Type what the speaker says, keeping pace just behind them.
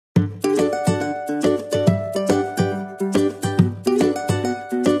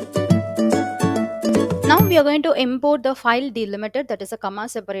we are going to import the file delimited, that is a comma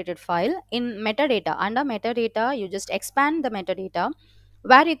separated file in metadata. Under metadata, you just expand the metadata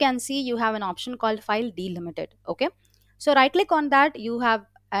where you can see you have an option called file delimited. Okay. So right click on that, you have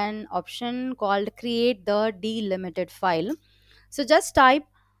an option called create the delimited file. So just type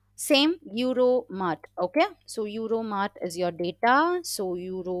same euromart. Okay. So euromart is your data. So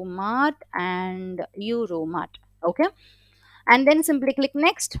euromart and euromart. Okay. And then simply click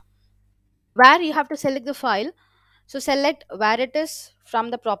next, where you have to select the file. So select where it is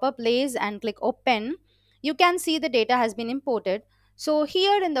from the proper place and click open. You can see the data has been imported. So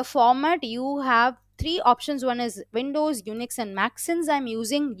here in the format you have three options. One is Windows, Unix and Mac. Since I'm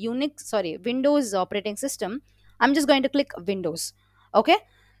using Windows operating system, I'm just going to click Windows. Okay.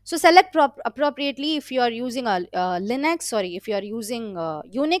 So select appropriately. If you are using a Linux, sorry, if you are using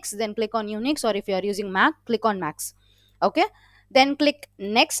Unix, then click on Unix, or if you are using Mac, click on Macs. Okay. Then click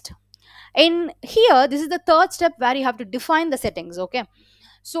next. In here, this is the third step where you have to define the settings. Okay,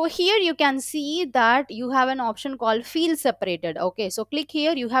 so here you can see that you have an option called field separated. Okay, so click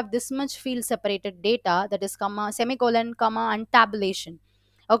here, you have this much field separated data, that is comma, semicolon, comma and tabulation.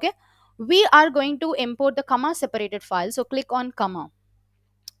 Okay, we are going to import the comma separated file, so click on comma.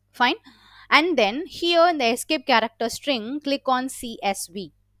 Fine. And then here in the escape character string, click on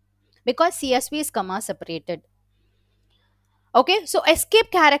CSV, because CSV is comma separated. Okay, so escape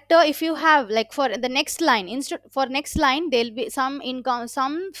character, if you have like for the next line, instead for next line there'll be some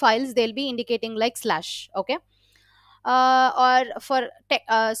files they'll be indicating like slash. Okay, or for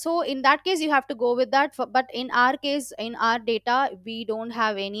so in that case you have to go with that but in our case, in our data, we don't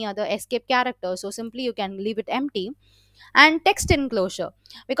have any other escape character, so simply you can leave it empty. And text enclosure,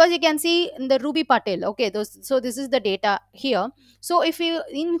 because you can see in the Ruby Patel. Okay, so this is the data here. So if you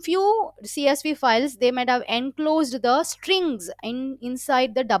in few CSV files, they might have enclosed the strings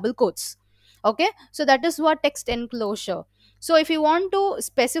inside the double quotes. Okay, so that is what text enclosure. So if you want to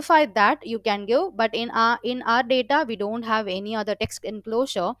specify that, you can give, but in our data we don't have any other text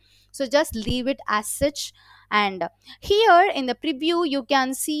enclosure, so just leave it as such. And here in the preview you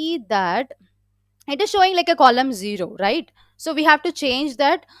can see that it is showing like a column 0, right? So we have to change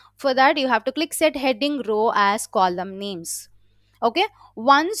that. For that you have to click set heading row as column names. Okay,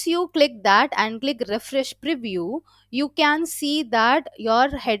 once you click that and click refresh preview, you can see that your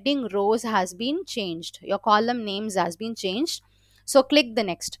heading rows has been changed, your column names has been changed. So click the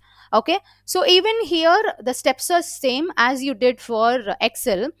next. Okay, so even here the steps are same as you did for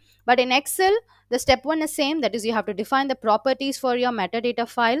Excel, but in Excel the step 1 is same, that is you have to define the properties for your metadata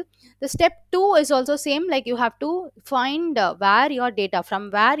file. The step 2 is also same, like you have to find where your data,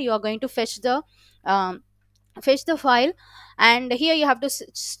 from where you are going to um, fetch the file. And here you have to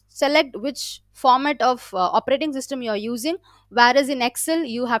select which format of operating system you are using, whereas in Excel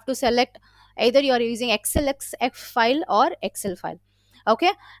you have to select either you are using XLX file or Excel file.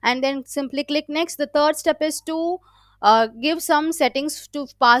 Okay, and then simply click next. The third step is to give some settings to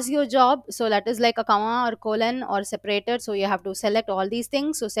pass your job, so that is like a comma or colon or separated, so you have to select all these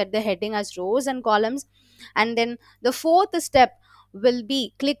things. So set the heading as rows and columns. And then the fourth step will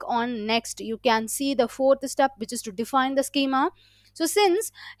be click on next. You can see the fourth step, which is to define the schema. So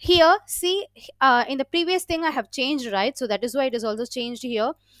since here, see, in the previous thing I have changed, right? So that is why it is also changed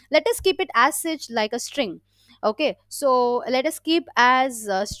here. Let us keep it as such, like a string. Okay, so let us keep as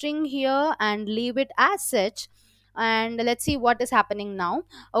a string here and leave it as such. And let's see what is happening now.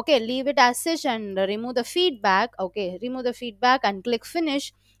 Okay, leave it as such and remove the feedback. Okay, remove the feedback and click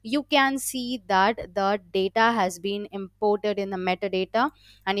finish. You can see that the data has been imported in the metadata,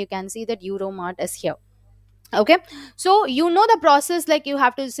 and you can see that Euromart is here. Okay, so you know the process, like you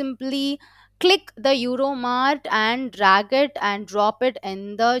have to simply click the Euromart and drag it and drop it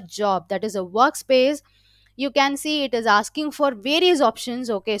in the job, that is a workspace. You can see it is asking for various options.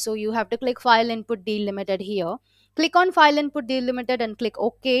 Okay, so you have to click file input delimited here, click on file input delimited and click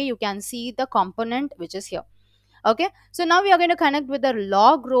OK. You can see the component which is here. Okay, so now we are going to connect with the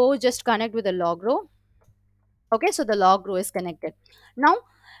log row. Just connect with the log row. Okay, so the log row is connected. Now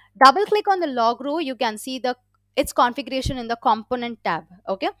double click on the log row. You can see the its configuration in the component tab.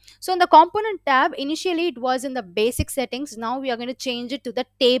 Okay, so in the component tab, initially it was in the basic settings. Now we are going to change it to the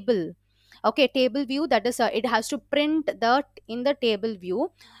table. Okay, table view, that is it has to print the in the table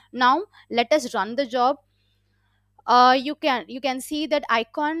view. Now let us run the job. You can see that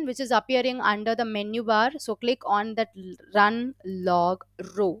icon which is appearing under the menu bar, so click on that run log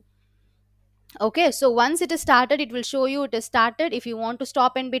row. Okay, so once it is started, it will show you it is started. If you want to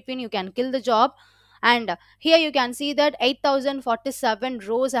stop in between, you can kill the job. And here you can see that 8047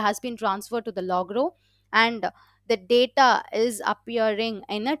 rows has been transferred to the log row, and the data is appearing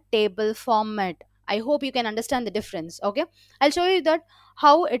in a table format. I hope you can understand the difference. Okay, I'll show you that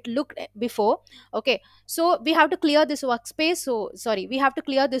how it looked before. Okay, so we have to clear this workspace, so sorry, we have to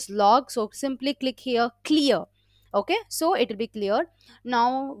clear this log, so simply click here clear. Okay, so it will be cleared.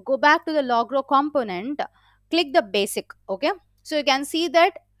 Now go back to the logRow component, click the basic. Okay, so you can see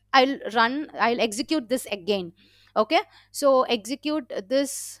that I'll execute this again. Okay, so execute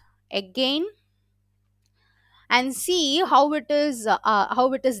this again and see how it is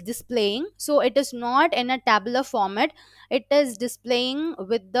displaying. So it is not in a tabular format, it is displaying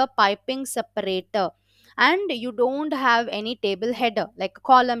with the piping separator, and you don't have any table header, like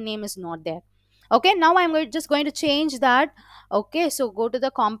column name is not there. Okay, now just going to change that. Okay, so go to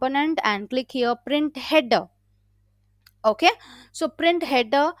the component and click here print header. Okay, so print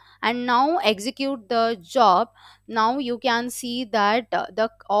header and now execute the job. Now you can see that the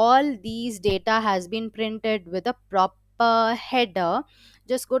all these data has been printed with a proper header.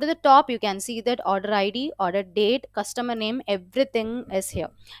 Just go to the top, you can see that order id, order date, customer name, everything is here,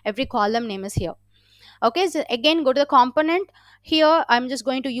 every column name is here. Okay, so again go to the component. Here I'm just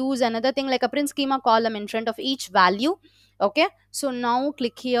going to use another thing like a print schema column in front of each value. Okay, so now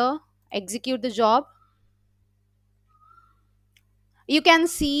click here, execute the job. You can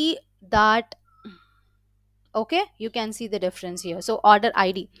see that. Okay, you can see the difference here. So order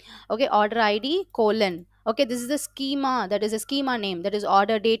id, okay, order id colon, okay, this is the schema, that is a schema name, that is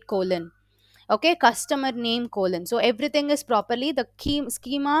order date colon. Okay, customer name colon, so everything is properly, the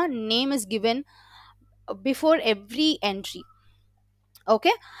schema name is given before every entry.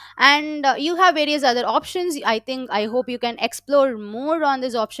 Okay, and you have various other options. I hope you can explore more on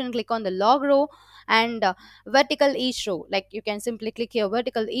this option. Click on the log row and vertical each row, like you can simply click here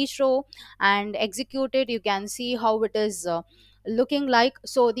vertical each row and execute it. You can see how it is looking like.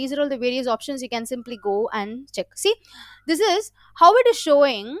 So these are all the various options, you can simply go and check. See, this is how it is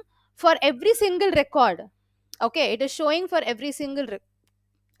showing for every single record. Okay, it is showing for every single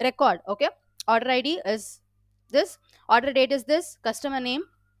record. Okay, order id is this, order date is this, customer name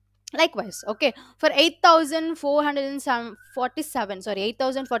likewise. Okay, for 8447, sorry,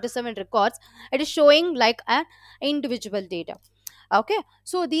 8047 records, it is showing like an individual data. Okay,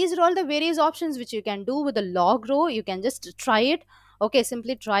 so these are all the various options which you can do with the log row. You can just try it. Okay,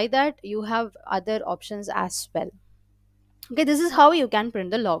 simply try that. You have other options as well. Okay, this is how you can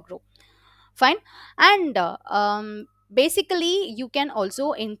print the log row. Fine. And basically you can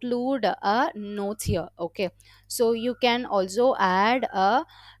also include a note here. Okay, so you can also add a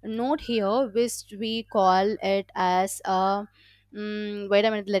note here which we call it as a wait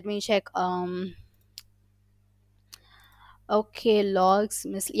a minute, let me check. Okay, logs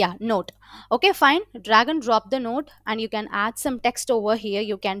miss, yeah, note. Okay, fine, drag and drop the note and you can add some text over here.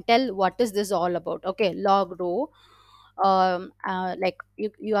 You can tell what is this all about. Okay, log row, like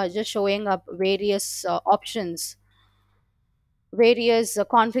you are just showing up various options, various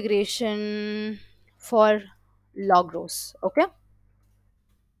configuration for log rows. Okay,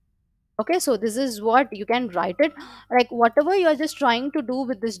 okay, so this is what you can write it, like whatever you are just trying to do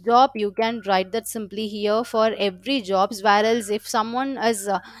with this job, you can write that simply here for every jobs. Whereas if someone is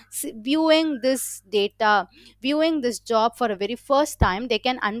viewing this data, viewing this job for a very first time, they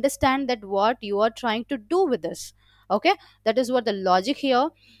can understand that what you are trying to do with this. Okay, that is what the logic here.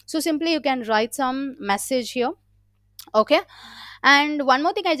 So simply you can write some message here. Okay, and one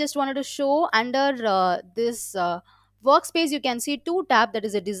more thing I just wanted to show, under this workspace you can see two tab, that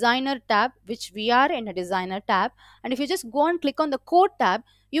is a designer tab, which we are in a designer tab. And if you just go and click on the code tab,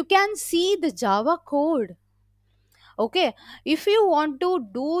 you can see the Java code. Okay, if you want to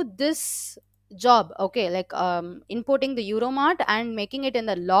do this job, okay, like importing the Euromart and making it in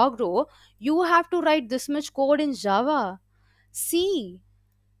the log row, you have to write this much code in Java. See,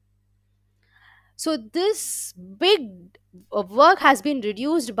 so this big work has been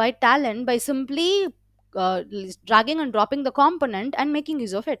reduced by Talend by simply dragging and dropping the component and making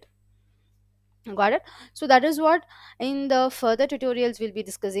use of it. Got it? So that is what in the further tutorials we'll be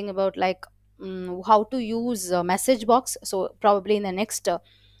discussing about, like how to use a message box. So probably in the next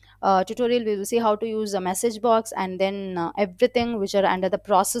tutorial we will see how to use a message box, and then everything which are under the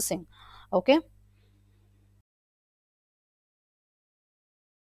processing. Okay.